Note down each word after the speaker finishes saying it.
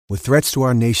With threats to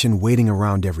our nation waiting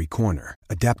around every corner,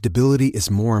 adaptability is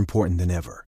more important than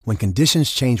ever. When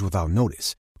conditions change without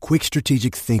notice, quick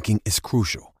strategic thinking is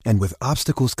crucial. And with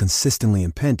obstacles consistently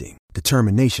impending,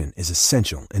 determination is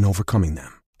essential in overcoming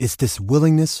them. It's this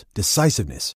willingness,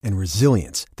 decisiveness, and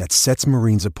resilience that sets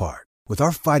Marines apart. With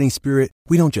our fighting spirit,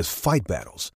 we don't just fight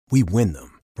battles, we win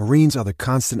them. Marines are the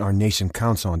constant our nation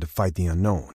counts on to fight the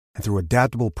unknown. And through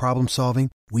adaptable problem solving,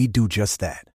 we do just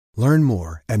that. Learn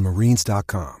more at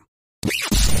marines.com.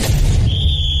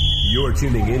 You're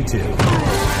tuning into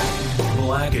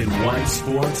Black and White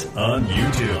Sports on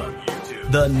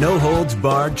YouTube. The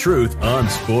no-holds-barred truth on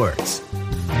sports.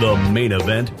 The main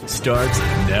event starts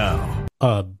now.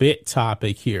 A bit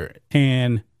topic here.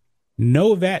 And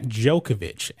Novak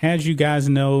Djokovic. As you guys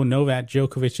know, Novak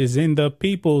Djokovic is in the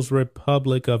People's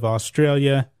Republic of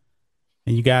Australia.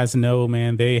 And you guys know,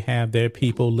 man, they have their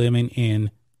people living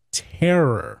in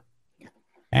terror.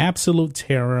 Absolute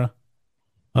terror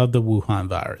of the Wuhan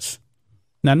virus.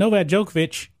 Now, Novak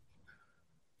Djokovic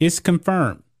is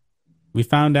confirmed. We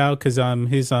found out because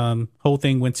his whole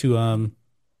thing went to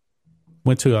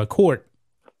a court,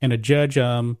 and a judge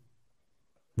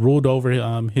ruled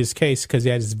over his case because he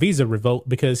had his visa revoked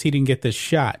because he didn't get the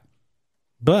shot.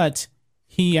 But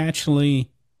he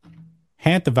actually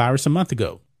had the virus a month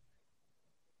ago.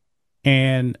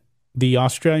 And the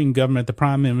Australian government, the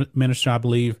Prime Minister, I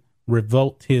believe,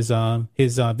 revoked his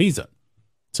visa.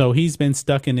 So he's been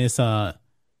stuck in this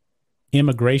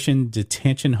immigration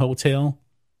detention hotel.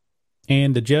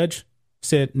 And the judge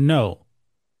said, no,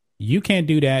 you can't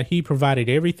do that. He provided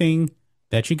everything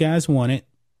that you guys wanted.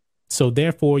 So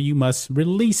therefore, you must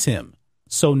release him.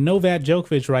 So Novak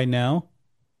Djokovic right now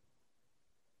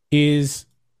is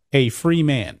a free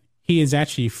man. He is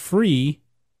actually free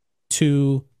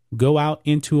to go out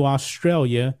into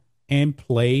Australia and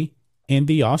play in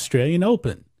the Australian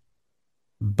Open.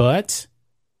 But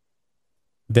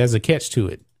there's a catch to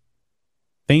it.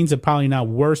 Things are probably not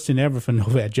worse than ever for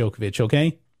Novak Djokovic,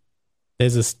 okay?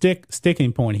 There's a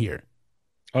sticking point here.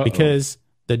 Uh-oh. Because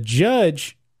the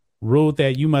judge ruled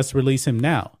that you must release him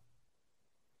now.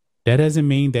 That doesn't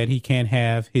mean that he can't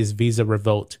have his visa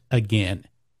revoked again.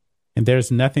 And there's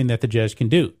nothing that the judge can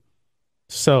do.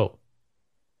 So,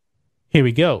 here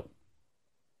we go.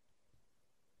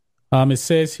 It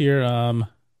says here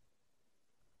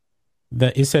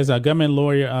that it says a government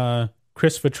lawyer,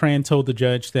 Christopher Tran, told the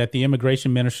judge that the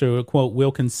immigration minister, quote,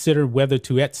 will consider whether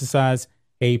to exercise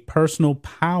a personal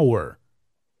power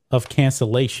of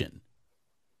cancellation.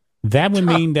 That would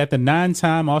mean that the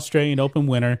 9-time Australian Open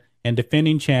winner and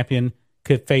defending champion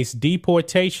could face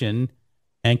deportation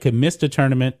and could miss the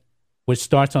tournament, which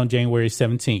starts on January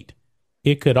 17th.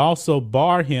 It could also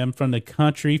bar him from the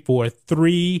country for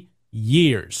 3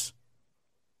 years.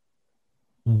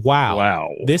 Wow.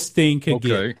 This thing could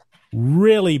get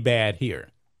really bad here.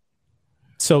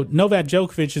 So Novak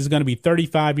Djokovic is going to be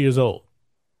 35 years old.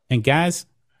 And guys,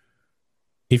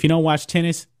 if you don't watch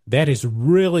tennis, that is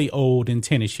really old in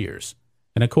tennis years.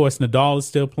 And of course, Nadal is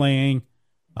still playing.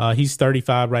 He's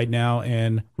 35 right now,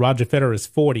 and Roger Federer is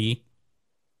 40.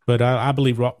 But I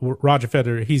believe Roger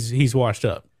Federer, he's washed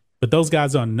up. But those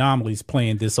guys are anomalies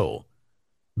playing this old.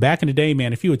 Back in the day,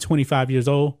 man, if you were 25 years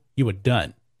old, you were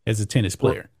done as a tennis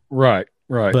player. Right.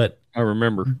 But I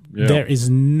remember. Yeah. There is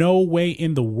no way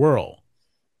in the world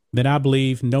that I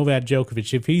believe Novak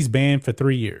Djokovic, if he's banned for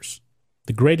 3 years,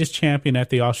 the greatest champion at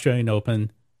the Australian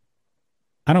Open,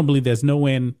 I don't believe there's no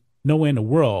way in the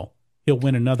world he'll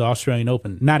win another Australian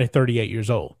Open, not at 38 years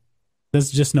old.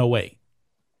 There's just no way.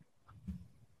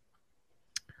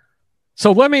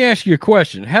 So let me ask you a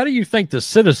question. How do you think the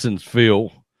citizens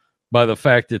feel by the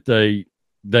fact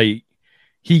that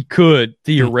he could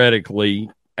theoretically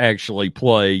actually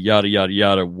play yada, yada,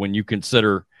 yada when you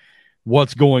consider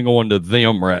what's going on to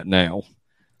them right now?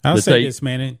 I'll say this,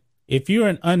 man. If you're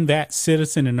an unvaxxed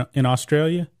citizen in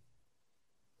Australia,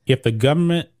 if the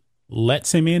government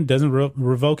lets him in, doesn't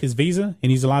revoke his visa,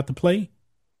 and he's allowed to play,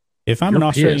 if I'm an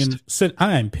Australian citizen,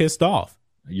 I am pissed off.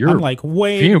 I'm like,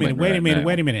 wait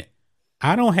a minute.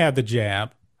 I don't have the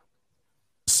jab.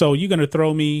 So you're going to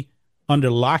throw me under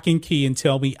lock and key and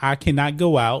tell me I cannot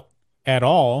go out at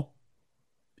all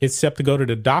except to go to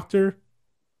the doctor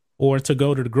or to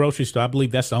go to the grocery store. I believe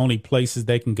that's the only places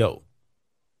they can go.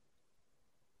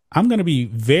 I'm going to be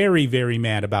very, very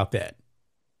mad about that.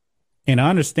 And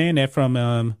I understand that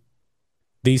from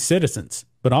these citizens.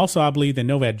 But also I believe that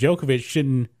Novak Djokovic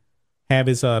shouldn't have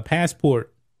his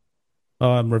passport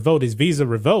revoked, his visa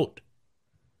revoked,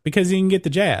 because he didn't get the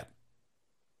jab.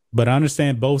 But I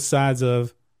understand both sides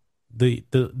of the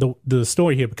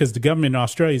story here, because the government in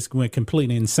Australia went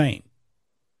completely insane.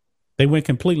 They went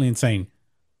completely insane.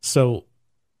 So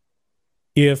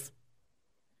if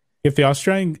the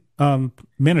Australian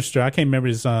minister, I can't remember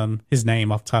his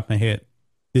name off the top of my head,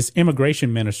 this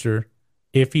immigration minister,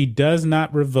 if he does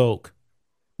not revoke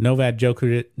Novak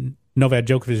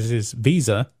Djokovic's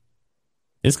visa,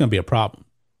 it's going to be a problem.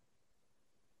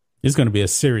 It's going to be a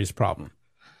serious problem.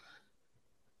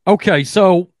 Okay,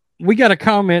 so we got a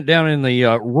comment down in the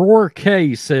Roar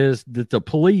K says that the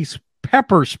police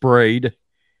pepper sprayed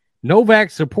Novak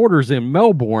supporters in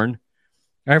Melbourne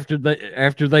after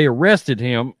they arrested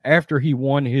him after he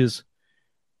won his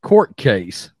court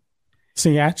case.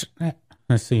 See, actually,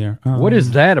 let's see here. What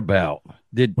is that about?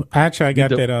 I got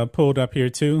that pulled up here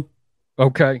too.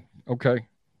 Okay.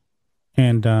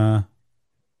 And I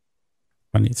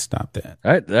need to stop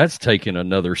that. That's taking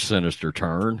another sinister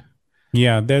turn.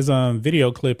 Yeah, there's a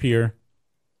video clip here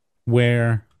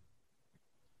where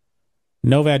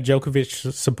Novak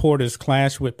Djokovic supporters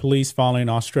clash with police following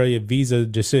Australia visa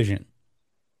decision.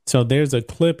 So there's a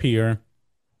clip here.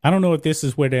 I don't know if this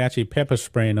is where they're actually pepper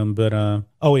spraying them, but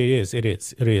it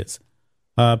is.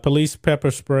 Police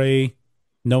pepper spray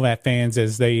Novak fans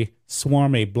as they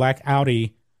swarm a black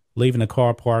Audi leaving a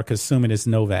car park, assuming it's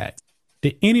Novak.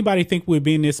 Did anybody think we'd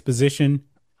be in this position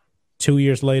 2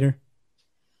 years later?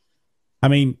 I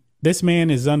mean, this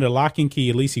man is under lock and key,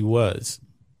 at least he was,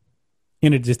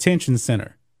 in a detention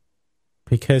center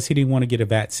because he didn't want to get a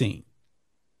vaccine.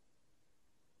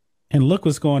 And look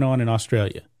what's going on in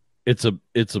Australia. It's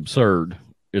absurd.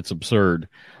 It's absurd.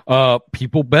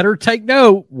 People better take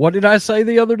note. What did I say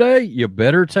the other day? You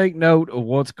better take note of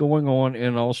what's going on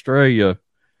in Australia,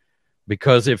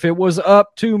 because if it was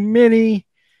up to many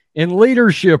in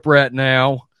leadership right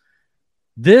now,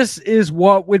 this is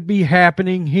what would be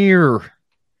happening here.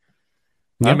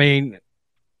 Yep. I mean,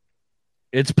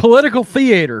 it's political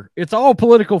theater. It's all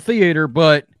political theater,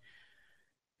 but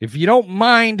if you don't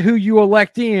mind who you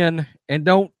elect in and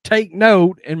don't take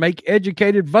note and make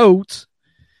educated votes,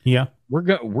 yeah, we're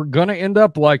going to end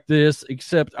up like this,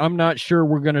 except I'm not sure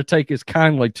we're going to take as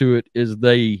kindly to it as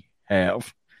they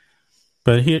have.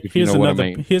 But here's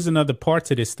another part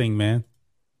to this thing, man.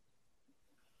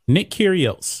 Nick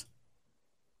Kyrgios.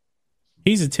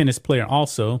 He's a tennis player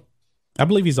also. I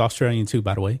believe he's Australian too,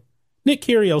 by the way. Nick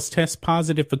Kyrgios tests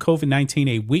positive for COVID-19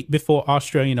 a week before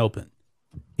Australian Open.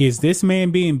 Is this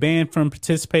man being banned from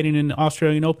participating in the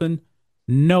Australian Open?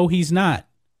 No, he's not.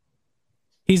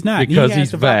 He's not. Because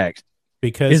he's vaxxed.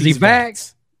 Because is he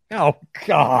vaxxed? Oh,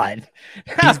 God.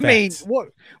 I mean,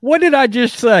 what did I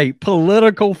just say?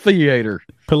 Political theater.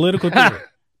 Political theater.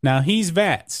 Now, he's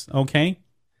vaxxed, okay?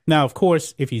 Now, of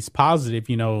course, if he's positive,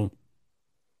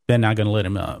 they're not going to let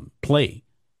him play.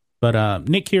 But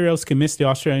Nick Kyrgios can miss the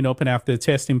Australian Open after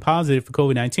testing positive for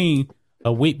COVID-19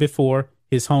 a week before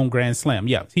his home Grand Slam.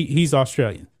 Yeah, he's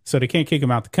Australian, so they can't kick him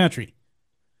out the country.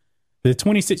 The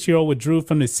 26-year-old withdrew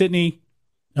from the Sydney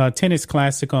Tennis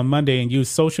Classic on Monday and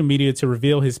used social media to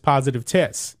reveal his positive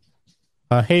tests.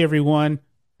 Hey, everyone.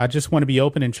 I just want to be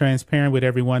open and transparent with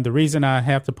everyone. The reason I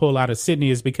have to pull out of Sydney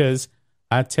is because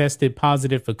I tested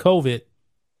positive for COVID,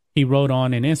 he wrote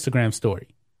on an Instagram story.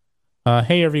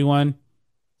 Hey, everyone.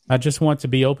 I just want to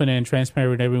be open and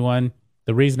transparent with everyone.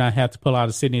 The reason I have to pull out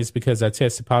of Sydney is because I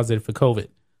tested positive for COVID.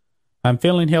 I'm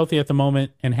feeling healthy at the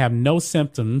moment and have no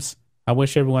symptoms. I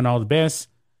wish everyone all the best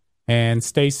and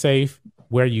stay safe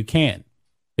where you can.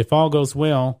 If all goes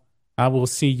well, I will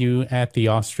see you at the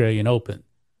Australian Open.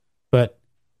 But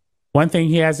one thing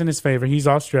he has in his favor, he's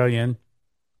Australian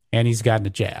and he's gotten a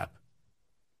jab.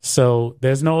 So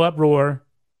there's no uproar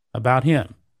about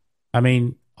him. I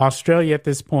mean, Australia at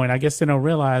this point, I guess they don't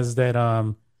realize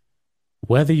that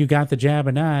whether you got the jab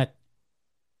or not,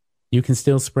 you can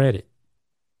still spread it.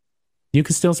 You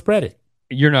can still spread it.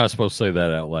 You're not supposed to say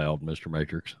that out loud, Mr.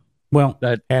 Matrix. Well,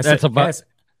 that's a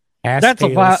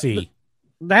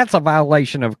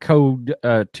violation of code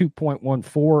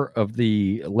 2.14 of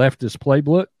the leftist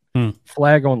playbook.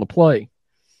 Flag on the play.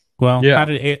 Well, yeah.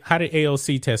 How did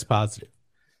AOC test positive?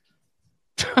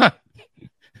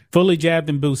 Fully jabbed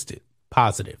and boosted.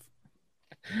 Positive.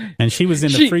 And she was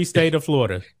in the free state of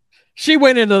Florida. She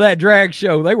went into that drag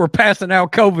show. They were passing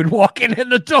out COVID walking in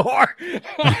the door.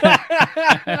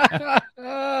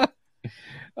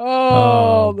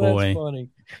 Oh, boy. That's funny.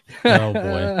 Oh,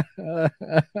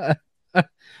 boy.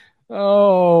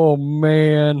 Oh,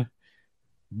 man.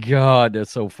 God,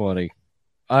 that's so funny.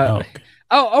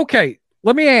 Okay.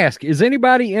 Let me ask, is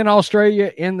anybody in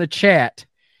Australia in the chat?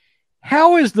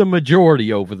 How is the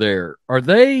majority over there?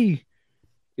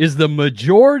 Is the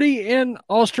majority in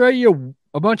Australia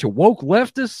a bunch of woke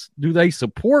leftists? Do they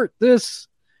support this?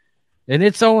 And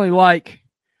it's only like,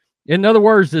 in other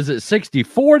words, is it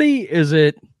 60-40? Is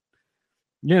it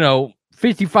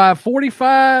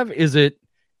 55-45? Is it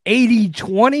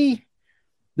 80-20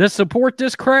 that support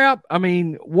this crap? I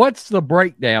mean, what's the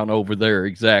breakdown over there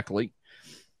exactly?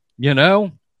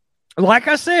 Like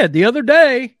I said the other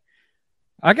day,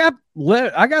 I got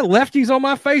lefties on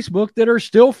my Facebook that are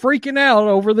still freaking out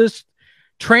over this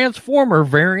Transformer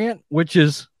variant, which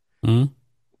is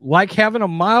like having a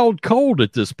mild cold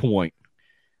at this point.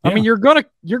 Yeah. I mean, you're gonna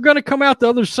come out the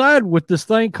other side with this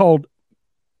thing called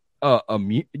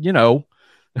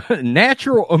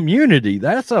natural immunity.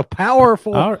 That's a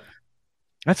powerful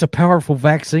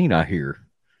vaccine, I hear.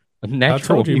 I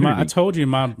told you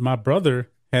my brother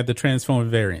had the Transformer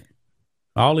variant.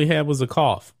 All he had was a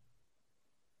cough.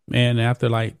 Man, after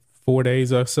like 4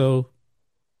 days or so,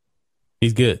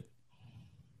 he's good.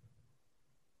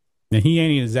 And he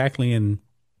ain't exactly in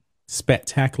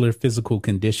spectacular physical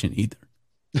condition either.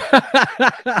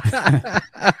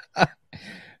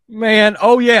 Man,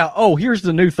 oh yeah. Oh, here's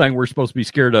the new thing we're supposed to be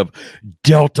scared of.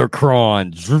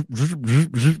 Deltacron.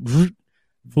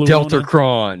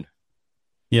 Deltacron.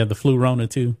 Yeah, the Flurona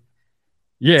too.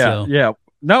 Yeah, yeah.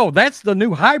 No, that's the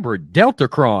new hybrid,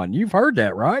 Deltacron. You've heard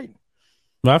that, right?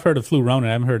 Well, I've heard of Flurona.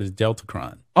 I haven't heard of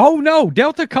Deltacron. Oh no,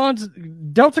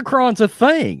 Deltacron's a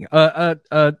thing. A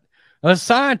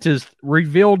scientist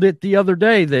revealed it the other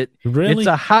day that really?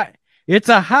 It's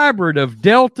a hybrid of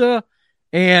Delta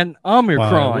and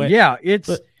Omicron. Yeah,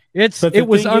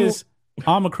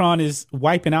 Omicron is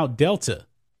wiping out Delta.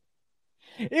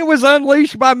 It was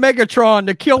unleashed by Megatron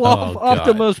to kill off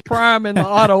Optimus Prime and the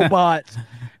Autobots.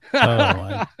 Oh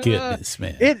my goodness,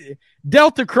 man!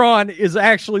 Deltacron is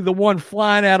actually the one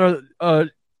flying out of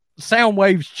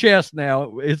Soundwave's chest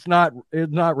now. It's not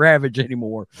Ravage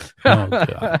anymore. Oh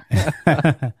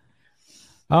god!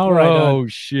 All right. Oh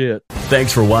shit!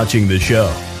 Thanks for watching the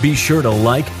show. Be sure to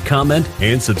like, comment,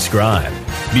 and subscribe.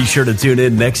 Be sure to tune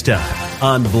in next time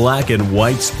on Black and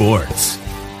White Sports.